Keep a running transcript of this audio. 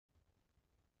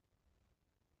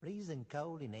Freezing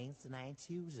cold in ancient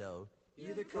usual.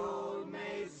 You the cold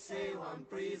maze say one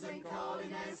freezing cold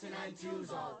in ancient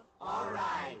usual.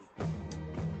 Alright.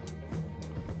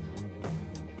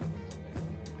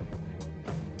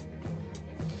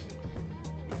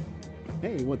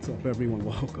 Hey, what's up, everyone?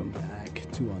 Welcome back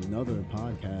to another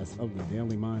podcast of the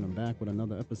Daily Mind. I'm back with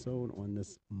another episode on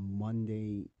this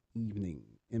Monday evening.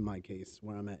 In my case,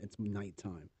 where I'm at, it's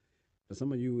nighttime. For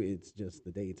some of you, it's just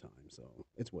the daytime, so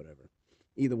it's whatever.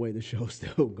 Either way, the show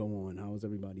still go on. How was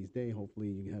everybody's day? Hopefully,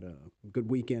 you had a good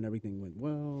weekend. Everything went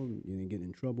well. You didn't get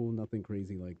in trouble. Nothing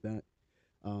crazy like that.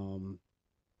 Um,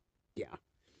 yeah,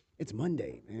 it's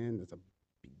Monday, man. It's a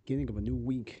beginning of a new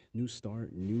week, new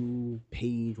start, new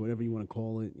page, whatever you want to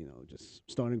call it. Just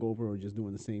starting over or just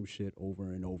doing the same shit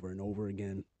over and over and over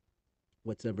again.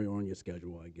 What's ever on your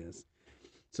schedule, I guess.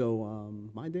 So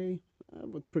my day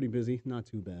was pretty busy, not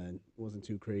too bad, wasn't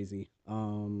too crazy.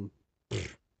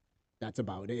 That's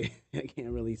about it. I can't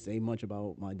really say much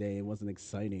about my day. It wasn't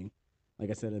exciting.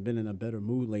 Like I said, I've been in a better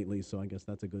mood lately, so I guess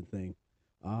that's a good thing.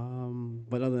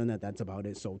 But other than that, that's about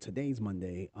it. So today's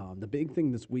Monday. The big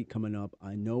thing this week coming up,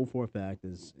 I know for a fact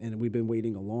is, and we've been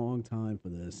waiting a long time for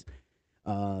this.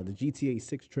 The GTA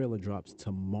 6 trailer drops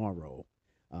tomorrow.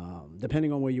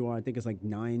 Depending on where you are, I think it's like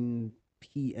 9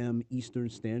 p.m. Eastern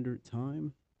Standard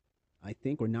Time. I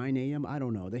think, or 9 a.m. I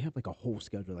don't know. They have like a whole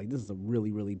schedule. Like this is a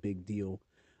really, really big deal,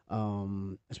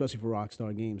 especially for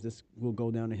Rockstar Games. This will go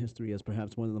down in history as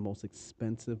perhaps one of the most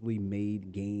expensively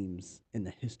made games in the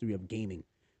history of gaming.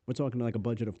 We're talking like a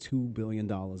budget of $2 billion.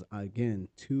 Again,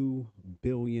 $2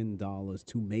 billion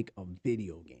to make a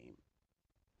video game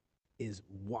is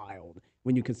wild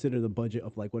when you consider the budget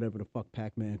of like whatever the fuck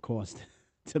Pac-Man cost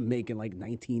to make in like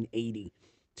 1980.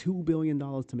 $2 billion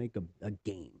to make a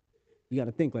game. You got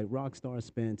to think like Rockstar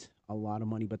spent a lot of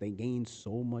money, but they gained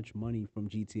so much money from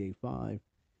GTA 5.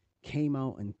 Came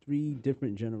out in three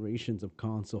different generations of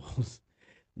consoles.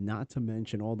 Not to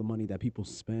mention all the money that people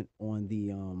spent on the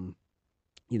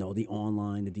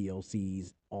online, the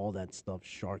DLCs, all that stuff,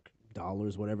 Shark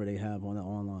dollars, whatever they have on the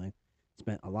online.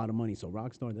 Spent a lot of money. So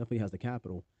Rockstar definitely has the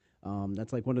capital.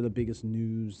 That's like one of the biggest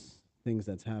news things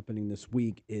that's happening this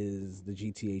week is the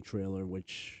GTA trailer,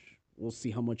 which we'll see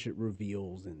how much it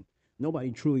reveals. And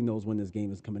nobody truly knows when this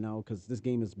game is coming out because this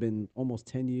game has been almost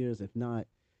 10 years, if not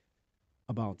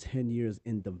about 10 years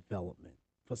in development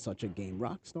for such a game.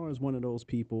 Rockstar is one of those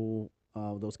people,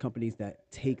 those companies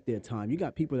that take their time. You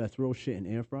got people that throw shit in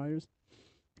air fryers,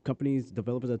 companies,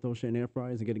 developers that throw shit in air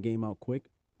fryers and get a game out quick.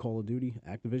 Call of Duty,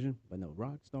 Activision, but no,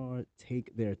 Rockstar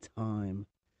take their time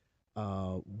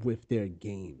with their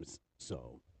games.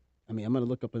 So, I mean, I'm gonna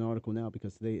look up an article now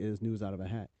because today is news out of a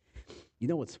hat. You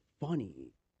know what's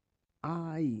funny?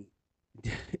 I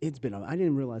I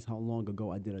didn't realize how long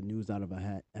ago I did a news out of a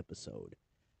hat episode.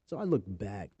 So I look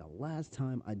back. The last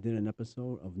time I did an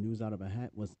episode of News Out of a Hat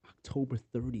was October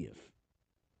 30th.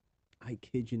 I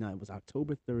kid you not, it was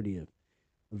October 30th.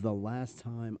 The last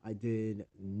time I did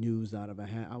News Out of a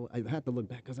Hat, I had to look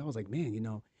back because I was like,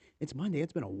 man, it's Monday.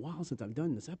 It's been a while since I've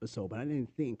done this episode, but I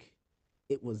didn't think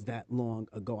it was that long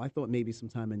ago. I thought maybe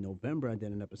sometime in November I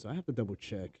did an episode. I have to double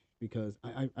check because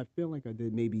I feel like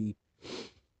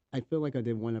I feel like I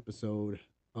did one episode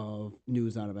of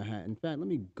News Out of a Hat. In fact, let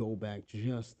me go back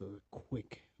just a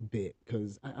quick bit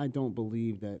because I don't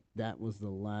believe that that was the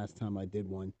last time I did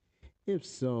one. If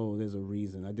so, there's a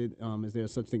reason. I did. Is there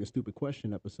such thing as stupid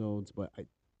question episodes? But I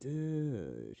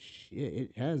did. Shit,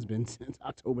 it has been since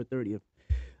October 30th.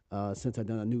 Since I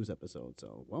done a news episode.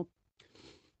 So well,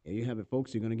 there you have it,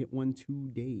 folks. You're gonna get one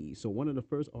today. So one of the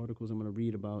first articles I'm gonna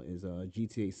read about is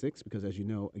GTA 6 because as you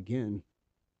know, again,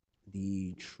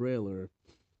 the trailer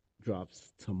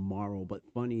drops tomorrow. But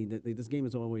funny that this game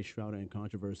is always shrouded in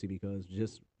controversy because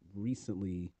just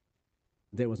recently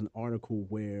there was an article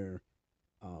where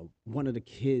one of the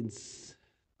kids,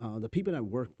 the people that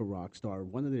work for Rockstar,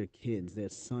 one of their kids, their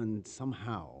son,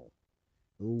 somehow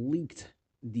leaked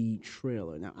the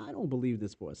trailer. Now, I don't believe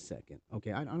this for a second.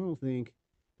 Okay, I don't think.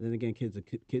 Then again,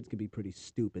 kids can be pretty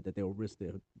stupid that they'll risk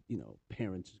their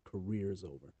parents' careers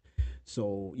over.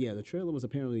 So yeah, the trailer was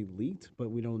apparently leaked,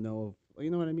 but we don't know if you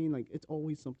know what I mean. Like it's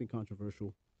always something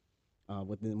controversial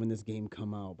when this game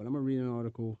come out. But I'm gonna read an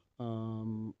article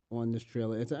on this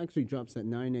trailer. It actually drops at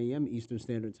 9 a.m. Eastern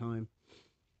Standard Time.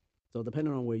 So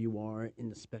depending on where you are in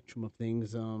the spectrum of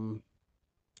things,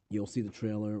 you'll see the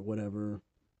trailer, whatever.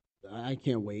 I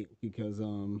can't wait because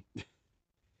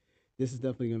this is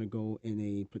definitely going to go in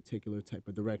a particular type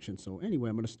of direction. So anyway,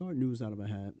 I'm going to start news out of a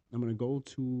hat. I'm going to go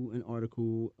to an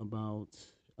article about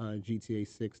GTA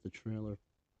 6, the trailer.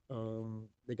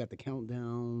 They got the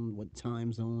countdown, what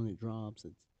time zone it drops.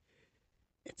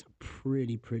 it's a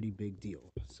pretty big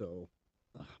deal. So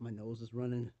my nose is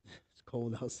running. It's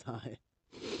cold outside.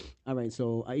 All right,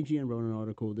 so IGN wrote an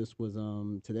article. This was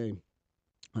today.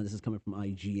 This is coming from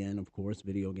IGN, of course,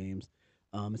 video games.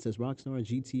 It says Rockstar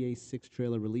GTA 6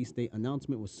 trailer release date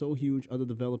announcement was so huge, other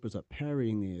developers are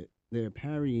parodying it. They're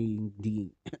parodying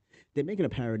the. They're making a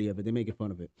parody of it. They're making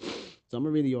fun of it. So I'm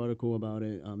gonna read the article about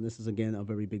it. This is again a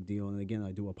very big deal, and again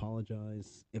I do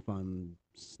apologize if I'm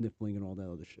sniffling and all that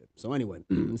other shit. So anyway,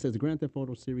 it says the Grand Theft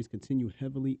Auto series continue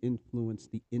heavily influence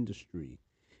the industry,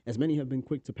 as many have been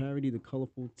quick to parody the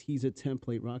colorful teaser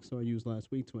template Rockstar used last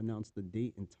week to announce the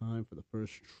date and time for the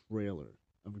first trailer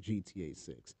of GTA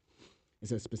 6. It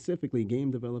says specifically,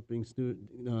 game development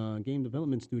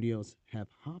studios have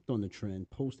hopped on the trend,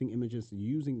 posting images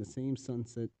using the same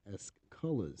sunset-esque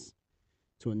colors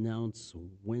to announce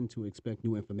when to expect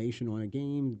new information on a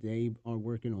game they are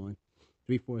working on.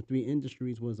 343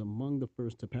 Industries was among the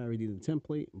first to parody the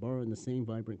template, borrowing the same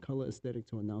vibrant color aesthetic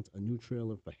to announce a new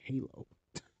trailer for Halo.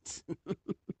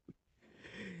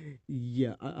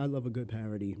 Yeah, I love a good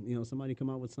parody. You know, somebody come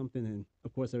out with something, and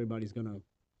of course, everybody's gonna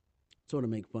sort of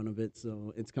make fun of it.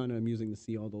 So it's kind of amusing to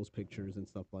see all those pictures and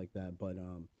stuff like that. But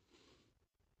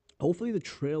hopefully, the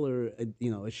trailer,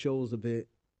 it shows a bit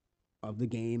of the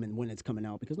game and when it's coming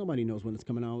out, because nobody knows when it's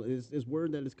coming out. Is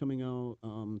word that it's coming out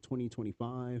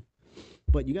 2025,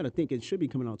 but you got to think it should be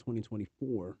coming out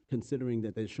 2024, considering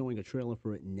that they're showing a trailer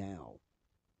for it now.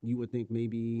 You would think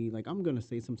maybe, like, I'm gonna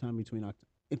say sometime between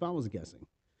if I was guessing,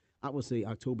 I would say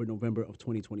October, November of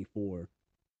 2024.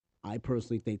 I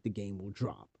personally think the game will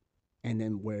drop. And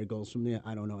then where it goes from there,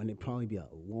 I don't know. And it'd probably be a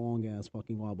long ass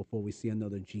fucking while before we see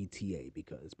another GTA.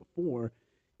 Because before,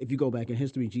 if you go back in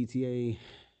history, GTA,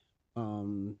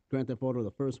 Grand Theft Auto,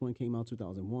 the first one came out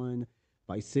 2001.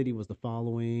 Vice City was the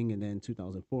following, and then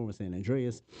 2004 was San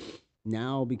Andreas.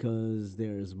 Now, because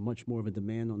there's much more of a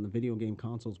demand on the video game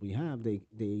consoles we have, they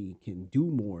can do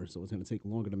more. So it's going to take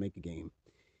longer to make a game.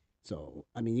 So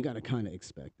I mean, you got to kind of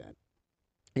expect that.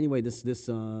 Anyway, this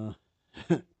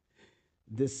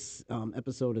this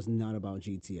episode is not about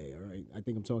GTA. All right, I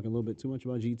think I'm talking a little bit too much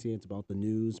about GTA. It's about the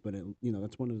news, but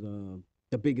that's one of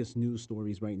the biggest news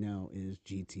stories right now is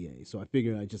GTA. So I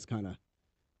figured I just kind of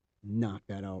knock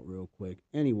that out real quick.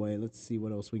 Anyway, let's see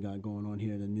what else we got going on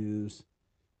here in the news.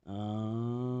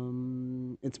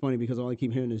 It's funny because all I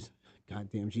keep hearing is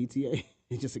goddamn GTA.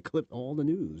 It just eclipsed all the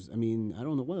news. I mean, I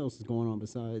don't know what else is going on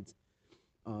besides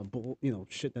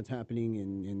shit that's happening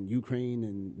in Ukraine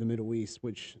and the Middle East,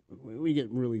 which we get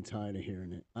really tired of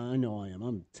hearing it. I know I am.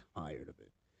 I'm tired of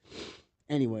it.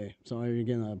 Anyway, sorry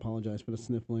again. I apologize for the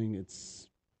sniffling. It's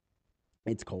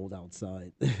cold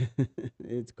outside.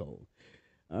 It's cold.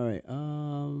 All right.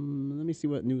 Let me see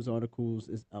what news articles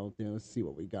is out there. Let's see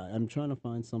what we got. I'm trying to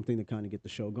find something to kind of get the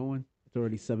show going. It's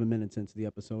already 7 minutes into the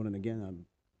episode, and again, I'm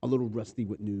a little rusty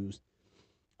with news.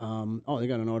 They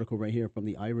got an article right here from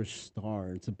the Irish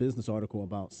Star. It's a business article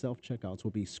about self-checkouts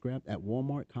will be scrapped at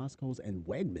Walmart, Costco's, and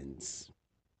Wegmans.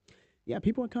 Yeah,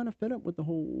 people are kind of fed up with the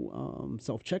whole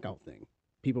self-checkout thing.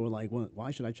 People were like, well,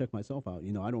 why should I check myself out?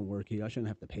 I don't work here. I shouldn't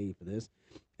have to pay for this.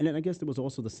 And then I guess there was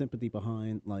also the sympathy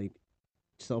behind, like,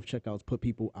 self-checkouts put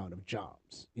people out of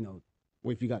jobs.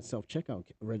 If you got self-checkout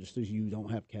registers, you don't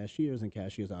have cashiers, and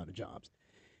cashiers are out of jobs.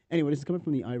 Anyway, this is coming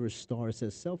from the Irish Star. It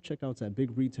says self-checkouts at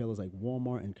big retailers like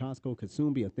Walmart and Costco could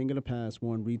soon be a thing of the past,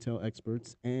 warn retail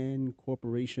experts, and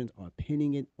corporations are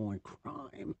pinning it on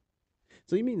crime.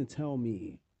 So you mean to tell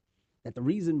me that the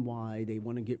reason why they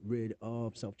want to get rid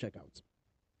of self-checkouts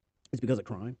is because of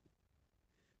crime?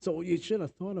 So you should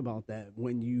have thought about that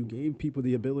when you gave people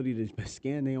the ability to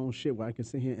scan their own shit, where I can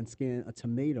sit here and scan a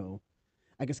tomato.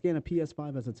 I can scan a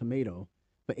PS5 as a tomato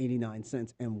for 89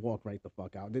 cents and walk right the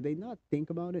fuck out. Did they not think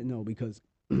about it? No, because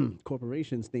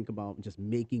corporations think about just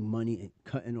making money and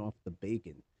cutting off the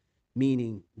bacon,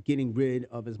 meaning getting rid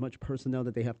of as much personnel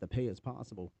that they have to pay as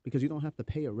possible, because you don't have to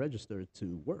pay a register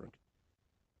to work.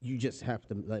 You just have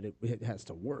to it has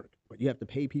to work, but you have to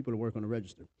pay people to work on a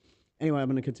register. Anyway, I'm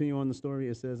going to continue on the story.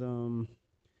 It says,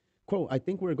 quote, I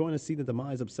think we're going to see the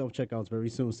demise of self-checkouts very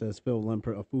soon, says Phil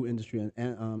Lemper, a food industry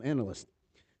analyst.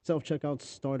 Self-checkouts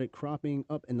started cropping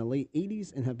up in the late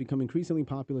 80s and have become increasingly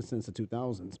popular since the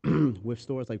 2000s, with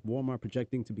stores like Walmart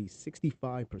projecting to be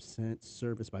 65%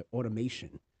 serviced by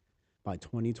automation by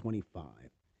 2025.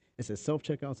 It says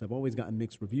self-checkouts have always gotten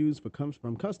mixed reviews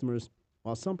from customers.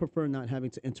 While some prefer not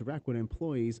having to interact with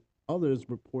employees, others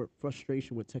report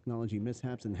frustration with technology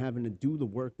mishaps and having to do the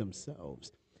work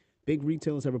themselves. Big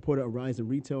retailers have reported a rise in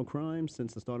retail crime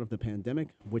since the start of the pandemic,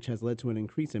 which has led to an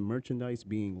increase in merchandise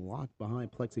being locked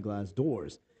behind plexiglass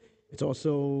doors. It's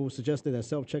also suggested that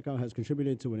self-checkout has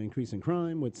contributed to an increase in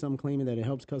crime, with some claiming that it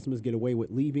helps customers get away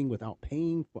with leaving without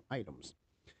paying for items.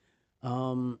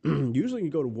 Usually, you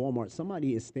go to Walmart,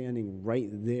 somebody is standing right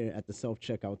there at the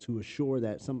self-checkout to assure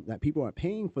that that people are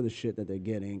paying for the shit that they're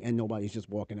getting, and nobody's just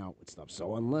walking out with stuff.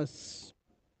 So unless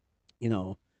you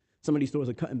know, some of these stores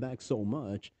are cutting back so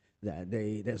much that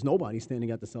there's nobody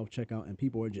standing at the self-checkout, and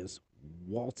people are just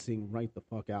waltzing right the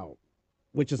fuck out,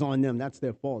 which is on them. That's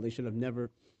their fault. They should have never.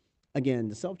 Again,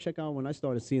 the self checkout, when I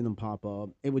started seeing them pop up,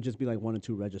 it would just be like one or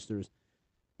two registers.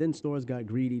 Then stores got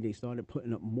greedy. They started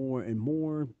putting up more and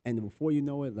more. And before you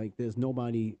know it, like there's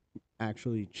nobody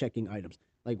actually checking items.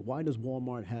 Like, why does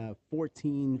Walmart have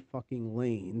 14 fucking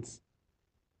lanes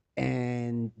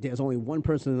and there's only one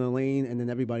person in the lane and then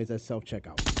everybody's at self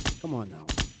checkout? Come on now.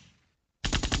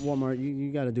 Walmart,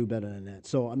 you got to do better than that.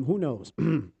 So, who knows?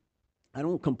 I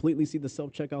don't completely see the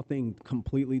self checkout thing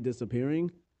completely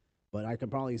disappearing, but I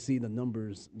could probably see the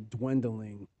numbers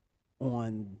dwindling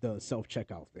on the self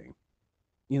checkout thing.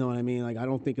 You know what I mean? Like, I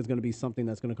don't think it's going to be something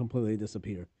that's going to completely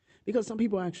disappear because some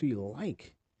people actually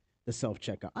like the self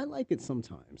checkout. I like it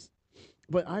sometimes,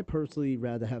 but I personally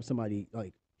rather have somebody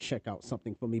like check out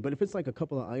something for me. But if it's like a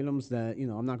couple of items that,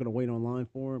 I'm not going to wait online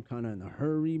for, I'm kind of in a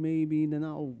hurry maybe, then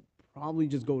I'll probably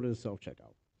just go to the self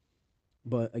checkout.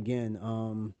 But again,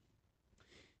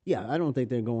 yeah, I don't think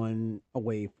they're going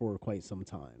away for quite some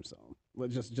time. So we're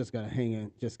just gotta hang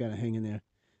in, there.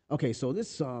 Okay, so this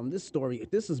story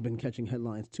has been catching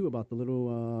headlines too about the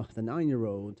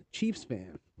 9-year-old Chiefs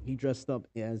fan. He dressed up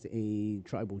as a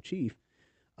tribal chief.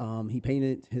 He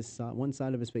painted one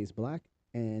side of his face black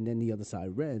and then the other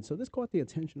side red. So this caught the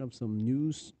attention of some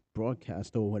news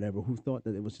broadcaster or whatever who thought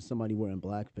that it was just somebody wearing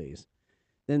blackface,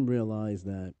 then realized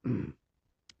that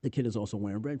the kid is also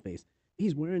wearing red face.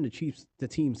 He's wearing the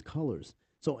team's colors.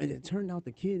 So, and it turned out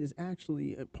the kid is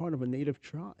actually a part of a native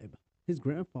tribe. His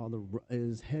grandfather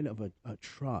is head of a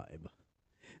tribe.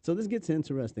 So this gets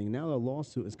interesting. Now a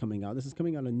lawsuit is coming out. This is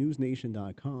coming out of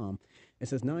newsnation.com. It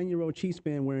says 9-year-old Chiefs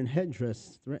fan wearing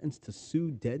headdress threatens to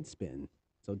sue Deadspin.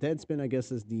 So Deadspin, I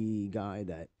guess, is the guy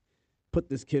that put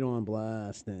this kid on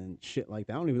blast and shit like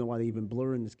that. I don't even know why they even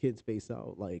blurring this kid's face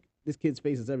out. Like, this kid's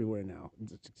face is everywhere now.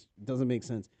 It doesn't make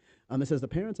sense. It says the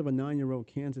parents of a 9-year-old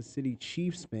Kansas City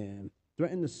Chiefs fan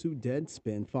threatened to sue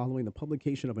Deadspin following the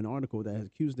publication of an article that has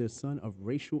accused their son of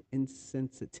racial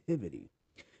insensitivity.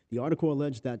 The article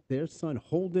alleged that their son,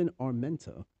 Holden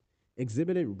Armenta,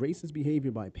 exhibited racist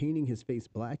behavior by painting his face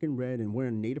black and red and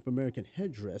wearing Native American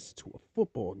headdress to a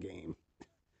football game.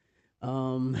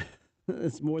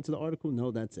 There's more to the article?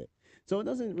 No, that's it. So it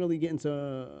doesn't really get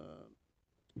into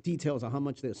details on how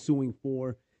much they're suing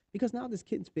for, because now this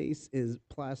kid's face is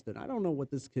plastered. I don't know what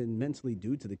this can mentally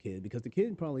do to the kid, because the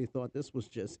kid probably thought this was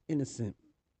just innocent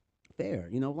fare.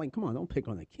 Like, come on, don't pick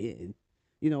on a kid.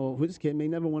 This kid may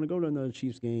never want to go to another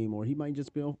Chiefs game, or he might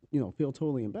just feel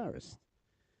totally embarrassed.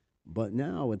 But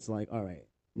now it's like, all right,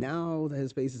 now that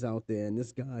his face is out there, and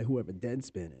this guy, whoever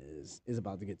Deadspin is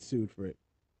about to get sued for it.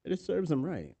 It serves him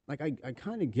right. Like, I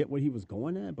kind of get what he was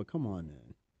going at, but come on,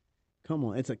 man. Come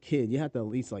on, it's a kid. You have to at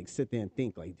least, like, sit there and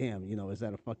think, like, damn, is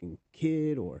that a fucking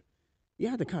kid? Or you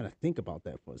have to kind of think about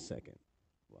that for a second.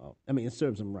 Well, I mean, it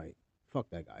serves him right. Fuck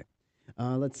that guy.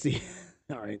 Let's see.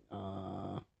 All right.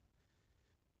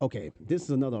 Okay, this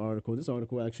is another article. This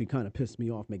article actually kind of pissed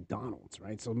me off. McDonald's,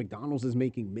 right? So McDonald's is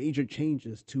making major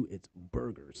changes to its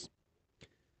burgers.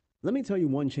 Let me tell you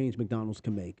one change McDonald's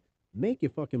can make. Make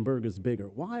your fucking burgers bigger.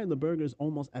 Why are the burgers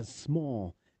almost as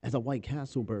small as a White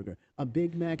Castle burger? A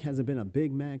Big Mac hasn't been a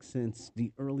Big Mac since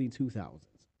the early 2000s.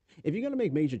 If you're going to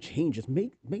make major changes,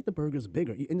 make the burgers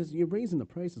bigger. And you're raising the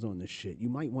prices on this shit. You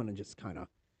might want to just kind of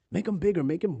make them bigger,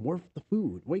 make them worth the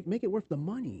food. Make it worth the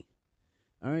money.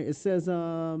 All right, it says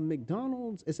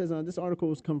McDonald's, this article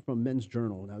has come from Men's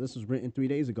Journal. Now, this was written 3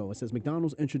 days ago. It says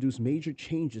McDonald's introduced major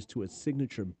changes to its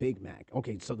signature Big Mac.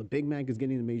 Okay, so the Big Mac is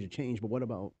getting a major change, but what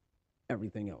about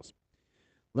everything else?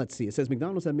 Let's see. It says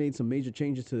McDonald's have made some major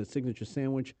changes to the signature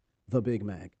sandwich, the Big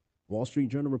Mac. Wall Street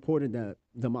Journal reported that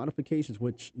the modifications,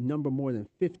 which number more than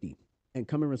 50, and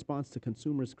come in response to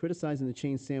consumers criticizing the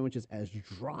chain's sandwiches as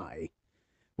dry,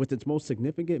 with its most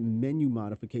significant menu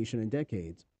modification in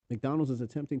decades. McDonald's is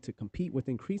attempting to compete with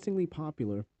increasingly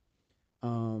popular,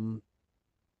 some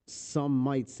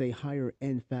might say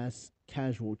higher-end fast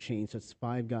casual chains such as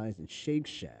Five Guys and Shake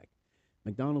Shack.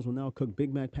 McDonald's will now cook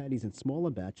Big Mac patties in smaller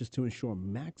batches to ensure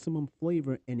maximum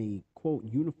flavor and a, quote,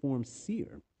 uniform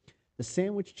sear. The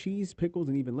sandwich, cheese, pickles,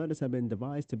 and even lettuce have been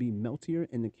devised to be meltier.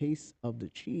 In the case of the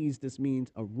cheese, this means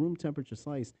a room temperature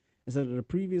slice instead of the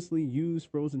previously used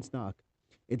frozen stock.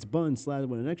 Its bun, slathered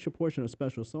with an extra portion of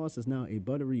special sauce, is now a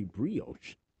buttery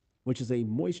brioche. which is a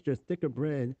moisture thicker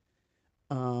bread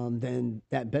then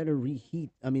that better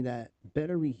reheat. I mean, that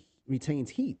better retains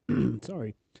heat.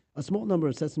 Sorry. A small number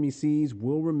of sesame seeds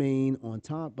will remain on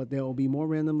top, but they will be more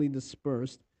randomly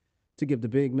dispersed to give the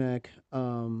Big Mac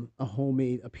a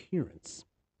homemade appearance.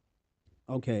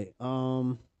 Okay.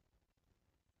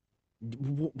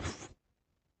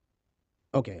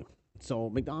 Okay. So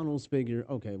McDonald's figure,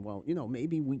 okay, well,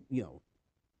 maybe we're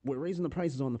raising the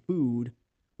prices on the food.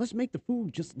 Let's make the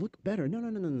food just look better. No, no,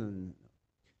 no, no, no, no.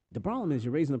 The problem is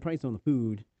you're raising the price on the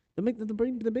food.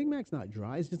 The Big Mac's not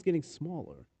dry; it's just getting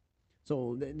smaller.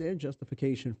 So their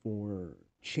justification for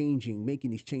making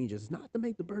these changes, is not to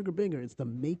make the burger bigger; it's to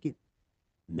make it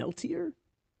meltier.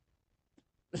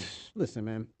 Listen,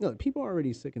 man. Look, people are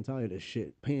already sick and tired of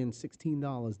shit, paying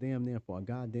 $16 damn near for a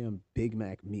goddamn Big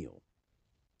Mac meal.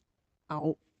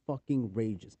 Out fucking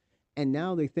rages. And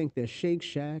now they think they're Shake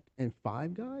Shack and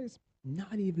Five Guys.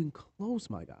 Not even close,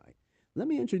 my guy. Let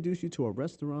me introduce you to a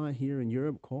restaurant here in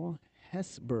Europe called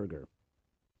Hessburger.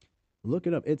 Look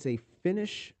it up. It's a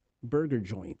Finnish burger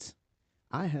joint.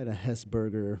 I had a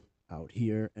Hessburger out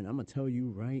here, and I'm going to tell you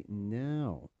right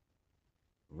now,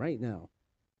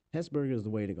 Hessburger is the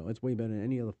way to go. It's way better than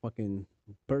any other fucking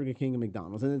Burger King and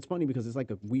McDonald's. And it's funny because it's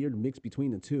like a weird mix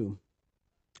between the two.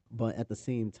 But at the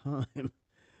same time,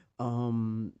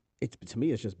 it's to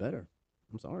me, it's just better.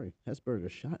 I'm sorry. Hessburger.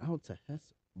 Shout out to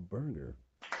Hessburger.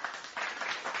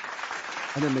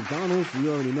 And then McDonald's, you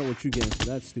already know what you're getting for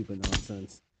that stupid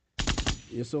nonsense.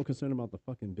 You're so concerned about the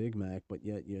fucking Big Mac, but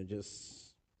yet you're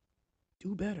just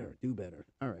do better.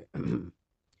 All right.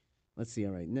 Let's see.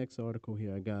 All right. Next article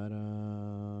here. I got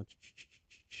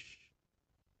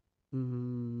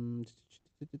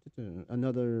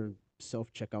another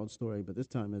self-checkout story, but this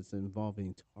time it's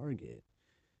involving Target.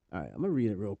 All right, I'm gonna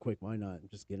read it real quick. Why not?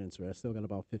 Just get into it. I still got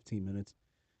about 15 minutes.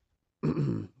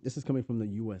 This is coming from the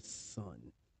U.S.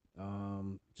 Sun.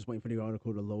 Just waiting for the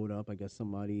article to load up. I guess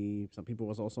some people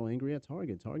was also angry at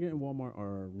Target. Target and Walmart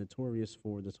are notorious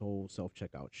for this whole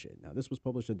self-checkout shit. Now, this was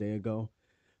published a day ago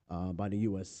by the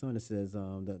U.S. Sun. It says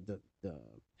the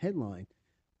headline: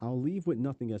 "I'll leave with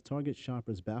nothing as Target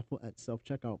shoppers baffle at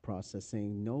self-checkout process,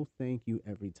 saying no thank you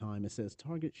every time." It says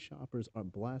Target shoppers are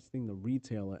blasting the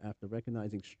retailer after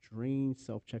recognizing strange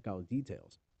self-checkout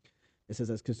details. It says,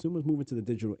 as consumers move into the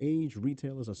digital age,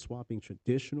 retailers are swapping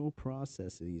traditional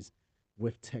processes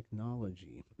with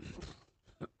technology.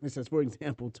 It says, for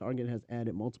example, Target has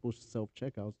added multiple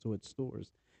self-checkouts to its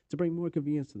stores to bring more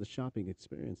convenience to the shopping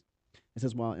experience. It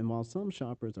says, while some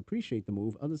shoppers appreciate the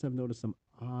move, others have noticed some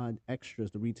odd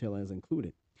extras the retailer has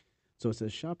included. So it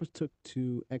says shoppers took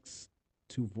to X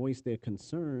to voice their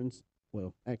concerns,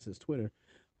 well, X is Twitter,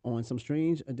 on some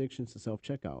strange addictions to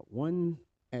self-checkout. One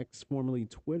X, formerly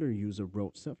Twitter user,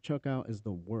 wrote, "Self-checkout is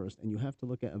the worst, and you have to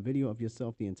look at a video of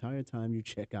yourself the entire time you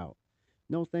check out.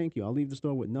 No, thank you. I'll leave the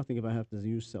store with nothing if I have to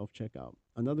use self-checkout."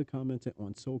 Another commented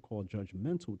on so-called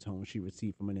judgmental tone she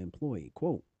received from an employee.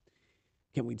 Quote,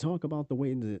 "Can we talk about the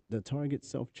way the Target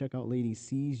self-checkout lady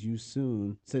says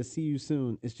see you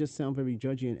soon? It just sounds very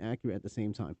judgy and accurate at the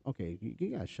same time." Okay, you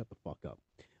gotta shut the fuck up.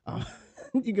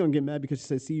 You're gonna get mad because she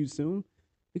said see you soon?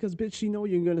 Because, bitch, she know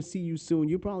you're going to see you soon.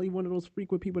 You're probably one of those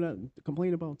frequent people that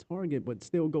complain about Target but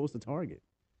still goes to Target.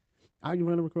 I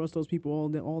run across those people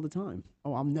all the time.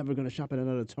 Oh, I'm never going to shop at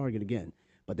another Target again.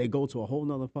 But they go to a whole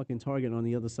nother fucking Target on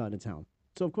the other side of town.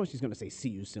 So, of course, she's going to say, see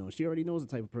you soon. She already knows the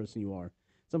type of person you are.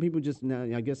 Some people just, now,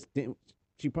 I guess,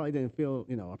 she probably didn't feel,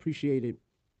 appreciated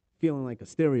feeling like a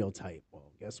stereotype.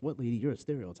 Well, guess what, lady? You're a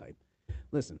stereotype.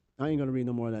 Listen, I ain't going to read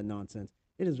no more of that nonsense.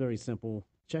 It is very simple.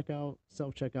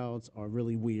 Self-checkouts are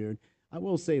really weird. I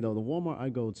will say, though, the Walmart I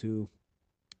go to,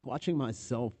 watching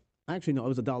myself, actually, no, it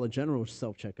was a Dollar General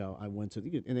self-checkout I went to,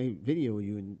 and they video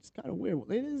you, and it's kind of weird.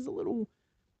 It's a little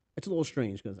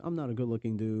strange, because I'm not a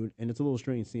good-looking dude, and it's a little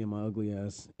strange seeing my ugly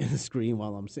ass in the screen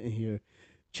while I'm sitting here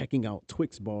checking out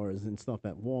Twix bars and stuff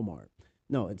at Walmart.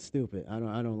 No, it's stupid. I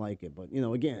don't like it. But,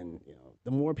 again,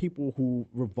 the more people who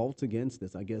revolt against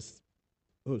this, I guess,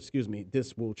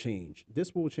 this will change.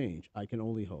 This will change. I can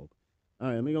only hope. All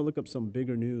right, let me go look up some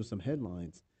bigger news, some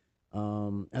headlines.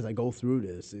 As I go through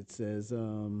this, it says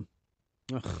another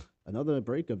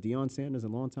breakup. Deion Sanders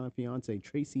and longtime fiance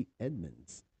Tracy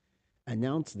Edmonds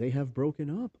announced they have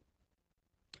broken up.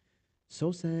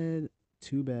 So sad.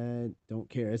 Too bad. Don't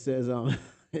care. It says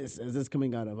it says this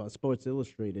coming out of Sports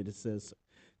Illustrated. It says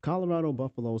Colorado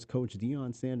Buffaloes coach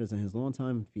Deion Sanders and his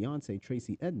longtime fiance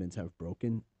Tracy Edmonds have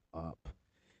broken up.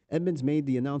 Edmonds made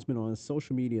the announcement on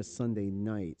social media Sunday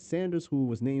night. Sanders, who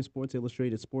was named Sports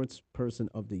Illustrated Sports Person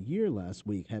of the Year last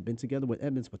week, had been together with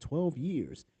Edmonds for 12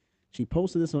 years. She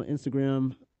posted this on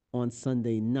Instagram on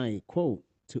Sunday night. Quote,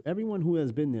 To everyone who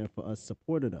has been there for us,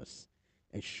 supported us,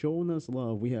 and shown us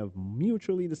love, we have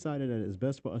mutually decided that it is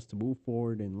best for us to move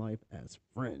forward in life as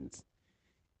friends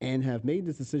and have made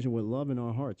this decision with love in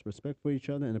our hearts, respect for each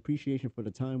other, and appreciation for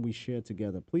the time we shared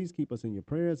together. Please keep us in your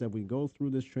prayers as we go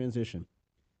through this transition.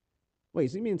 Wait,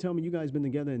 so you mean to tell me you guys been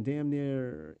together and damn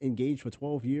near engaged for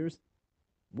 12 years?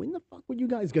 When the fuck were you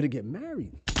guys gonna get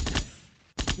married?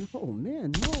 Oh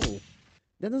man, no.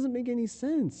 That doesn't make any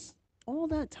sense. All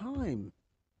that time,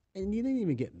 and you didn't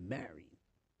even get married.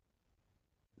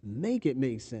 Make it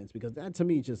make sense, because that to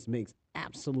me just makes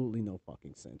absolutely no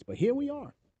fucking sense. But here we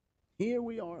are. Here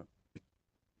we are.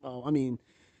 Oh, I mean,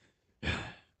 I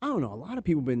don't know. A lot of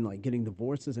people been like getting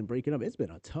divorces and breaking up. It's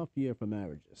been a tough year for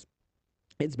marriages.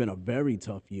 It's been a very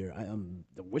tough year. I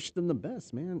wish them the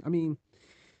best, man. I mean,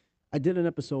 I did an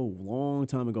episode a long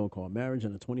time ago called Marriage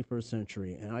in the 21st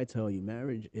Century, and I tell you,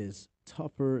 marriage is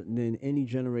tougher than any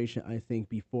generation, I think,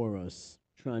 before us,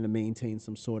 trying to maintain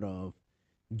some sort of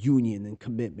union and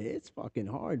commitment. It's fucking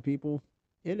hard, people.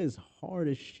 It is hard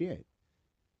as shit.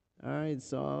 All right,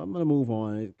 so I'm gonna move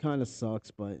on. It kind of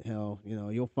sucks, but hell,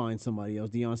 you'll find somebody else.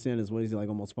 Deion Sanders, what is he, like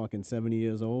almost fucking 70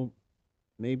 years old?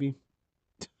 Maybe.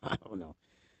 I don't know.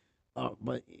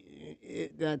 But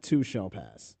that too shall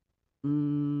pass.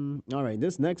 All right,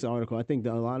 this next article, I think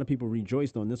that a lot of people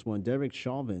rejoiced on this one. Derek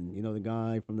Chauvin, the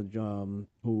guy from the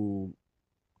who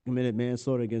committed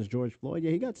manslaughter against George Floyd. Yeah,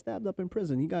 he got stabbed up in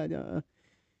prison. He got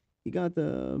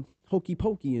the hokey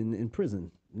pokey in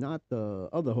prison, not the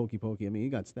other hokey pokey. I mean, he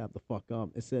got stabbed the fuck up.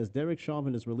 It says Derek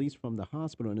Chauvin is released from the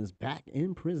hospital and is back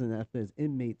in prison after his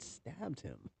inmate stabbed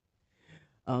him.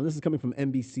 This is coming from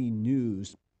NBC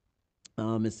News.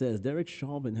 It says Derek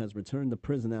Chauvin has returned to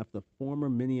prison after the former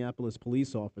Minneapolis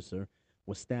police officer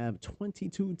was stabbed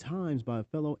 22 times by a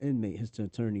fellow inmate, his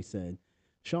attorney said.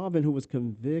 Chauvin, who was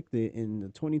convicted in the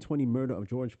 2020 murder of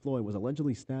George Floyd, was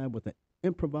allegedly stabbed with an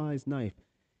improvised knife.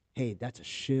 Hey, that's a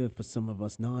shiv for some of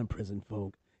us non-prison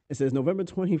folk. It says November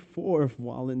 24th,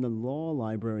 while in the law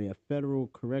library at Federal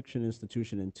Correction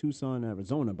Institution in Tucson,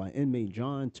 Arizona, by inmate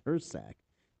John Tursak,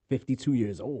 52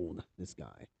 years old, this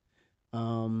guy.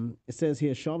 It says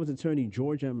here, Chauvin's attorney,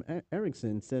 George M.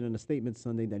 Erickson, said in a statement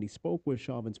Sunday that he spoke with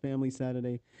Chauvin's family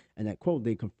Saturday and that, quote,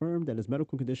 they confirmed that his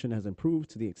medical condition has improved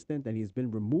to the extent that he has been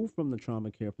removed from the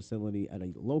trauma care facility at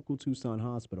a local Tucson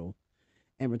hospital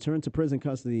and returned to prison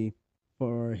custody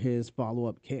for his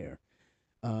follow-up care.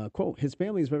 Quote, his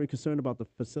family is very concerned about the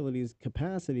facility's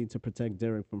capacity to protect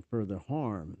Derek from further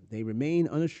harm. They remain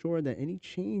unassured that any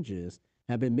changes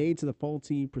have been made to the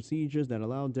faulty procedures that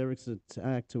allowed Derek's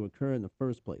attack to occur in the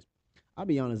first place. I'll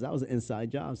be honest, that was an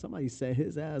inside job. Somebody set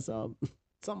his ass up.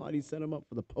 Somebody set him up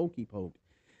for the pokey poke.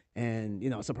 And,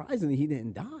 surprisingly, he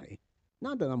didn't die.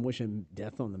 Not that I'm wishing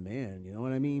death on the man, you know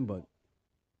what I mean? But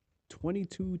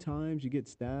 22 times you get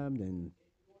stabbed and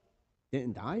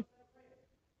didn't die?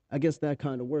 I guess that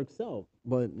kind of works out.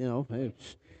 But, hey,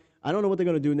 I don't know what they're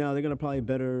going to do now. They're going to probably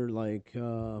better,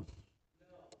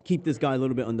 keep this guy a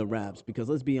little bit under wraps, because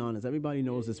let's be honest, everybody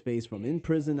knows his face from in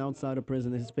prison, outside of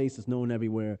prison. His face is known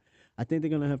everywhere. I think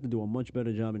they're going to have to do a much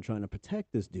better job in trying to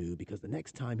protect this dude, because the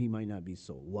next time he might not be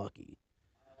so lucky.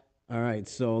 All right,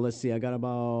 so let's see. I got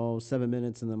about 7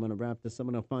 minutes, and I'm going to wrap this. I'm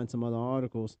going to find some other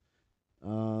articles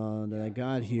that I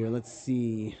got here. Let's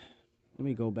see. Let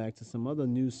me go back to some other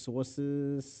news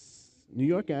sources. New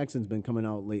York accent's been coming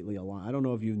out lately a lot. I don't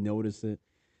know if you noticed it.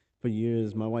 For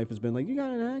years, my wife has been like, you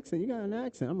got an accent, you got an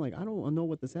accent. I'm like, I don't know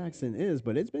what this accent is,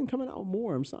 but it's been coming out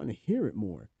more. I'm starting to hear it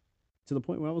more, to the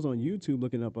point where I was on YouTube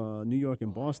looking up New York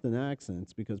and Boston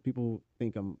accents, because people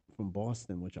think I'm from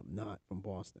Boston, which I'm not from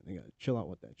Boston. They got to chill out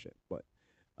with that shit. But,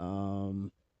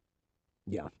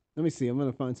 yeah. Let me see. I'm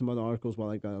going to find some other articles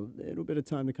while I got a little bit of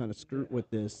time to kind of skirt with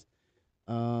this.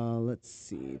 Let's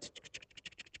see.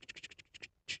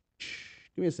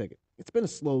 Give me a second. It's been a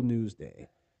slow news day.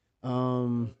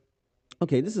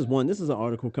 Okay, this is an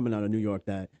article coming out of New York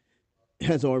that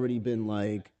has already been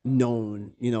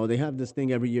known. They have this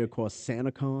thing every year called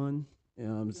SantaCon.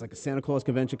 It's like a Santa Claus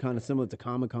convention, kind of similar to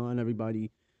Comic-Con.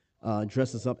 Everybody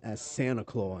dresses up as Santa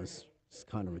Claus. It's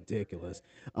kind of ridiculous.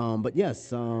 But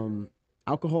yes,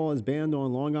 alcohol is banned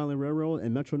on Long Island Railroad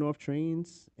and Metro North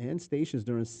trains and stations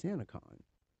during SantaCon.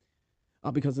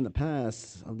 Because in the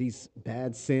past, these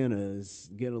bad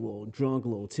Santas get a little drunk, a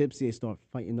little tipsy. They start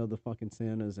fighting other fucking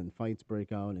Santas, and fights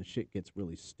break out, and shit gets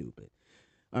really stupid.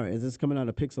 All right, this is coming out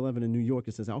of Pix 11 in New York.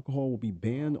 It says alcohol will be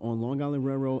banned on Long Island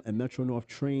Railroad and Metro North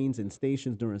trains and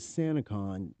stations during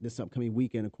SantaCon this upcoming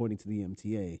weekend, according to the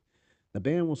MTA. The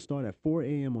ban will start at 4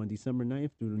 a.m. on December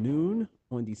 9th through noon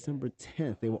on December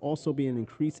 10th. There will also be an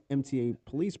increased MTA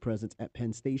police presence at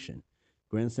Penn Station.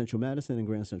 Grand Central Madison and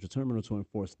Grand Central Terminal to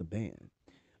enforce the ban.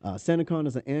 SantaCon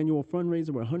is an annual fundraiser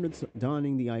where hundreds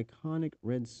donning the iconic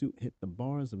red suit hit the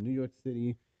bars of New York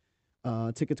City.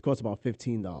 Tickets cost about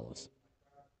 $15.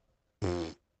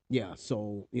 Yeah,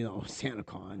 so,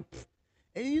 SantaCon.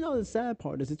 And the sad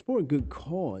part is it's for a good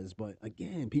cause, but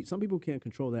again, some people can't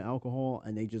control their alcohol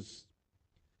and they just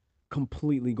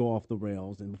completely go off the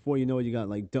rails. And before you know it, you got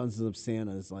like dozens of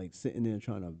Santas like sitting there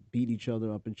trying to beat each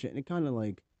other up and shit. And it kind of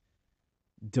like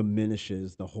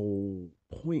diminishes the whole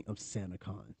point of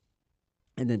SantaCon.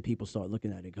 And then people start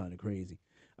looking at it kind of crazy.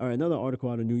 All right, another article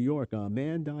out of New York. A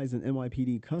man dies in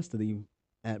NYPD custody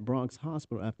at Bronx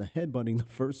Hospital after headbutting the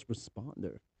first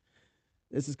responder.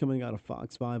 This is coming out of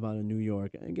Fox 5 out of New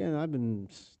York. And again,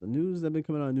 the news that's been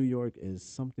coming out of New York is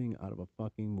something out of a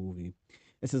fucking movie.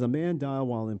 It says a man died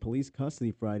while in police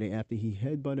custody Friday after he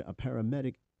headbutted a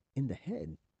paramedic in the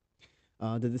head.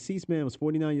 The deceased man was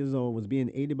 49 years old, was being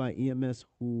aided by EMS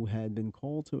who had been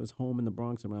called to his home in the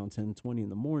Bronx around 10:20 in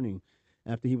the morning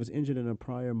after he was injured in a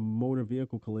prior motor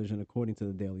vehicle collision, according to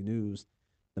the Daily News.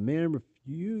 The man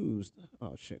refused.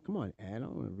 Oh, shit. Come on, ad. I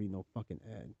don't want to read no fucking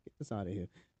ad. Get this out of here.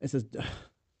 It says,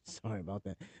 sorry about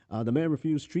that. The man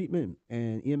refused treatment,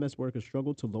 and EMS workers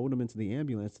struggled to load him into the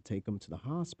ambulance to take him to the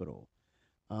hospital.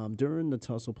 During the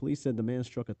tussle, police said the man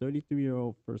struck a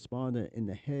 33-year-old first responder in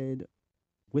the head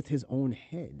with his own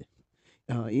head.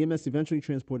 EMS eventually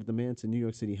transported the man to New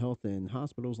York City Health and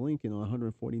Hospitals Lincoln on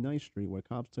 149th Street, where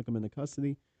cops took him into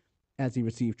custody as he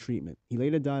received treatment. He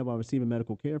later died while receiving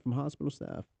medical care from hospital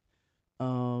staff.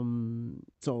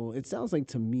 So it sounds like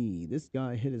to me, this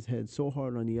guy hit his head so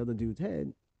hard on the other dude's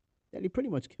head that he pretty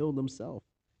much killed himself.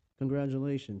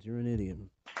 Congratulations, you're an idiot.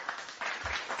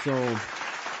 So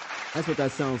that's what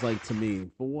that sounds like to me.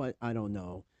 For what? I don't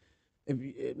know.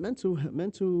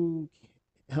 Mental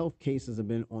health cases have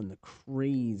been on the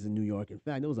craze in New York. In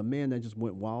fact, there was a man that just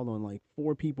went wild on like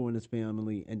 4 people in his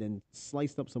family, and then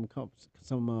sliced up some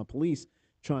police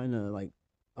trying to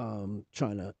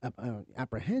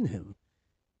apprehend him,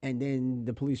 and then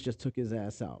the police just took his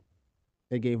ass out.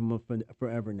 They gave him a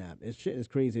forever nap. Shit is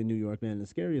crazy in New York, man. The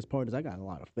scariest part is I got a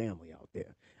lot of family out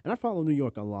there, and I follow New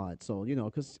York a lot. So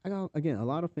because I got a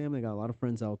lot of family, I got a lot of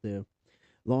friends out there,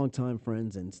 longtime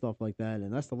friends and stuff like that.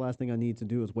 And that's the last thing I need to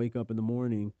do is wake up in the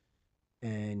morning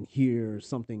and hear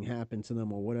something happen to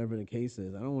them or whatever the case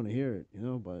is. I don't want to hear it,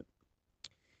 but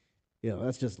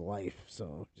that's just life.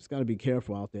 So just got to be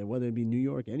careful out there, whether it be New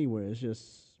York, anywhere.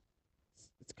 It's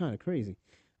kind of crazy.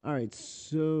 All right,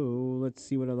 so let's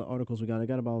see what other articles we got. I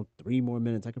got about 3 more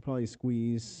minutes. I could probably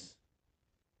squeeze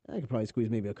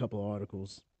maybe a couple of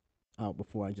articles out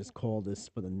before I just call this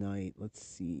for the night. Let's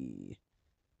see.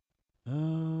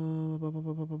 Oh,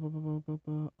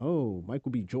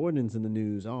 Michael B. Jordan's in the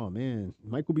news. Oh, man.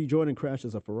 Michael B. Jordan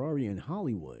crashes a Ferrari in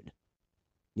Hollywood.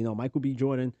 Michael B.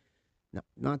 Jordan,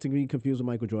 not to be confused with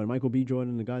Michael Jordan. Michael B.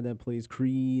 Jordan, the guy that plays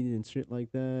Creed and shit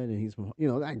like that. And he's from,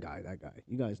 that guy.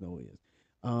 You guys know who he is.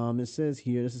 It says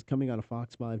here, this is coming out of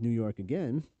Fox 5 New York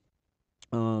again.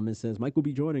 It says Michael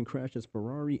B. Jordan crashes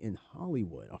Ferrari in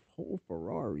Hollywood. A whole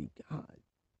Ferrari. God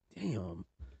damn.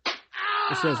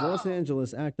 It says Los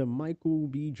Angeles actor Michael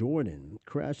B. Jordan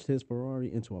crashed his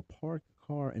Ferrari into a parked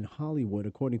car in Hollywood,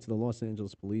 according to the Los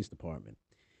Angeles Police Department.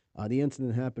 The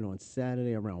incident happened on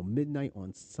Saturday around midnight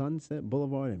on Sunset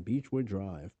Boulevard and Beechwood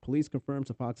Drive. Police confirmed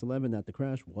to Fox 11 that the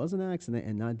crash was an accident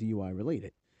and not DUI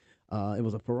related. It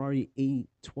was a Ferrari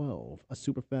 812, a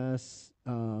superfast.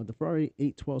 The Ferrari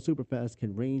 812 superfast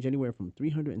can range anywhere from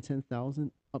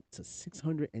 $310,000 up to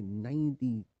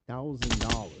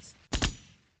 $690,000.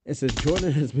 It says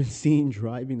Jordan has been seen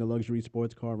driving the luxury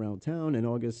sports car around town. In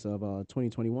August of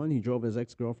 2021, he drove his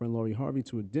ex-girlfriend Lori Harvey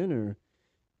to a dinner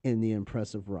in the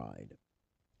impressive ride.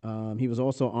 He was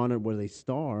also honored with a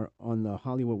star on the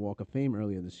Hollywood Walk of Fame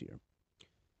earlier this year.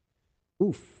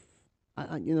 Oof.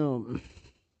 I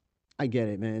get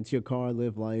it, man. It's your car,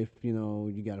 live life.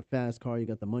 You got a fast car, you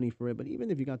got the money for it. But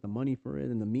even if you got the money for it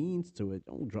and the means to it,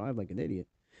 don't drive like an idiot.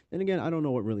 Then again, I don't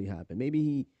know what really happened.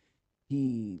 Maybe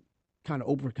he kind of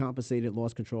overcompensated,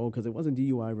 lost control because it wasn't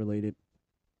DUI related.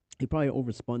 He probably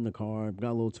overspun the car, got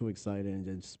a little too excited,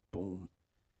 and just boom.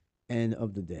 End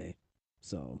of the day.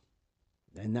 So,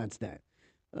 and that's that.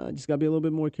 Just got to be a little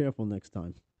bit more careful next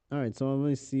time. All right, so let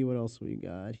me see what else we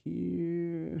got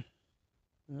here.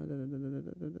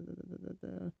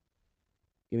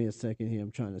 Give me a second here.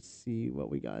 I'm trying to see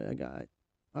what we got. I got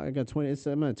 20.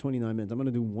 I'm at 29 minutes. I'm going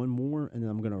to do one more, and then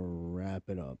I'm going to wrap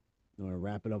it up. I'm going to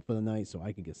wrap it up for the night so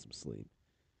I can get some sleep.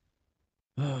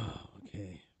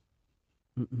 Okay.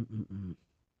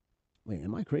 Wait,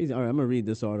 am I crazy? All right, I'm going to read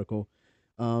this article.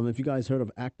 If you guys heard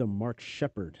of actor Mark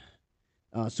Shepard,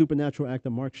 Supernatural actor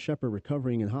Mark Shepard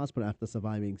recovering in hospital after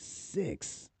surviving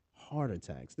 6 heart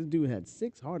attacks. This dude had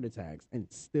 6 heart attacks and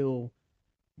still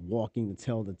walking to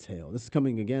tell the tale. This is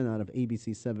coming again out of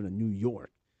ABC 7 in New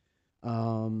York.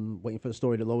 Waiting for the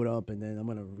story to load up, and then I'm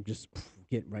gonna just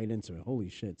get right into it. Holy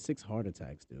shit, 6 heart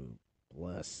attacks, dude.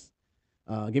 Bless.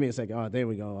 Give me a second. Oh, there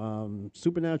we go.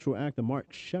 Supernatural actor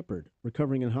Mark Shepard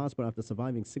recovering in hospital after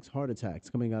surviving 6 heart attacks,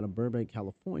 coming out of Burbank,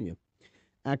 California.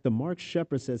 Actor Mark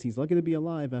Shepard says he's lucky to be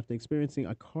alive after experiencing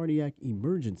a cardiac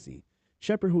emergency.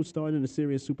 Shepard, who starred in the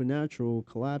series Supernatural,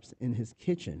 collapsed in his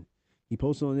kitchen. He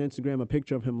posted on Instagram a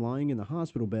picture of him lying in the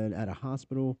hospital bed at a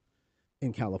hospital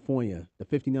in California. The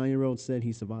 59-year-old said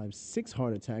he survived 6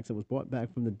 heart attacks and was brought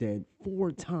back from the dead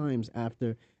 4 times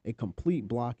after a complete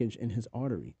blockage in his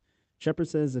artery. Shepard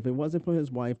says if it wasn't for his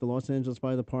wife, the Los Angeles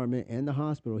Fire Department, and the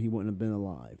hospital, he wouldn't have been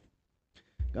alive.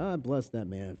 God bless that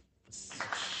man.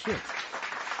 Shit.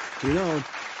 You know,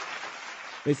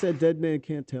 they said dead men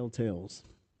can't tell tales.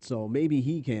 So maybe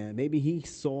he can. Maybe he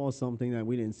saw something that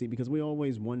we didn't see, because we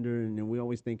always wonder and we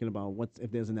always thinking about what's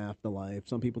if there's an afterlife.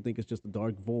 Some people think it's just a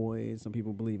dark void. Some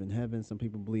people believe in heaven. Some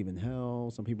people believe in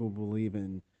hell. Some people believe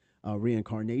in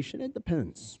reincarnation. It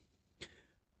depends.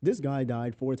 This guy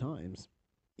died 4 times.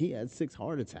 He had 6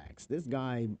 heart attacks. This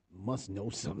guy must know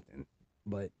something.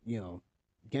 But, you know,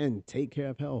 again, take care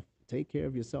of health. Take care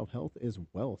of yourself. Health is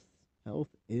wealth. Health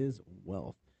is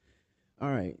wealth.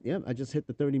 All right. Yep. I just hit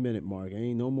the 30-minute mark.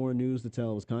 Ain't no more news to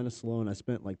tell. It was kind of slow, and I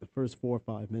spent like the first 4 or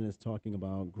 5 minutes talking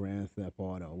about Grand Theft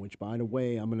Auto, which, by the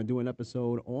way, I'm going to do an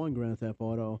episode on Grand Theft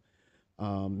Auto.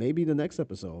 Maybe the next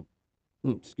episode.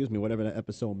 Excuse me, whatever that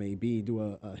episode may be, do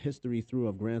a history through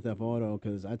of Grand Theft Auto,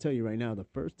 because I tell you right now, the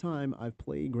first time I've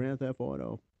played Grand Theft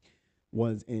Auto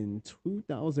was in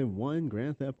 2001,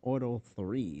 Grand Theft Auto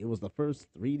 3. It was the first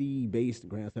 3D-based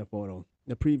Grand Theft Auto.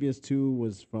 The previous 2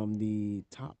 was from the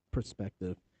top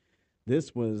perspective.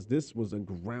 This was a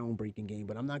groundbreaking game,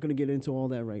 but I'm not going to get into all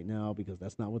that right now because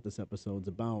that's not what this episode's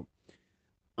about.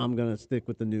 I'm going to stick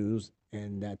with the news,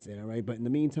 and that's it, all right? But in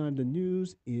the meantime, the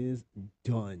news is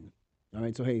done. All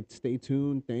right, so hey, stay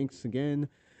tuned. Thanks again.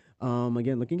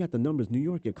 Again, looking at the numbers, New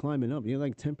York, you're climbing up. You're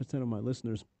like 10% of my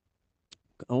listeners,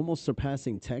 almost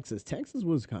surpassing Texas. Texas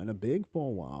was kind of big for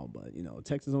a while, but, you know,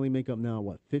 Texas only make up now,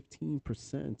 what,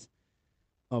 15%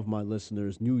 of my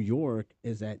listeners. New York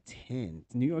is at 10.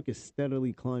 New York is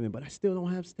steadily climbing, but I still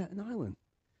don't have Staten Island.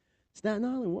 Staten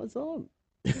Island, what's up?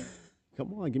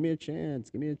 Come on, give me a chance.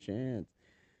 Give me a chance.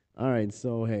 All right,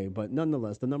 so, hey, but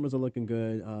nonetheless, the numbers are looking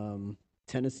good.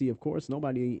 Tennessee, of course,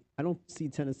 I don't see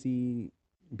Tennessee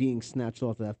being snatched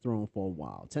off that throne for a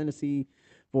while. Tennessee,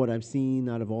 for what I've seen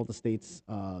out of all the states,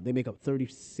 they make up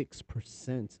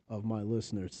 36% of my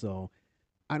listeners. So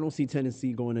I don't see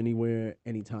Tennessee going anywhere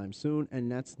anytime soon, and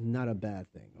that's not a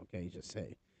bad thing, okay? Just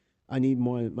say, I need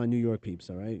more my New York peeps,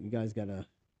 all right? You guys got to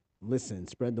listen,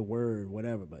 spread the word,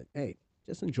 whatever. But, hey,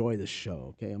 just enjoy the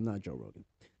show, okay? I'm not Joe Rogan.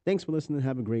 Thanks for listening.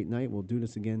 Have a great night. We'll do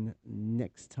this again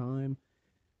next time.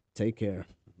 Take care.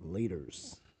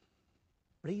 Laters.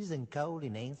 Freezing cold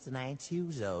in Nancy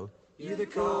 92 old. You the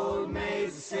cold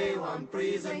maze, say one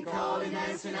freezing cold in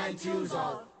 1992's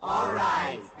all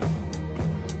right.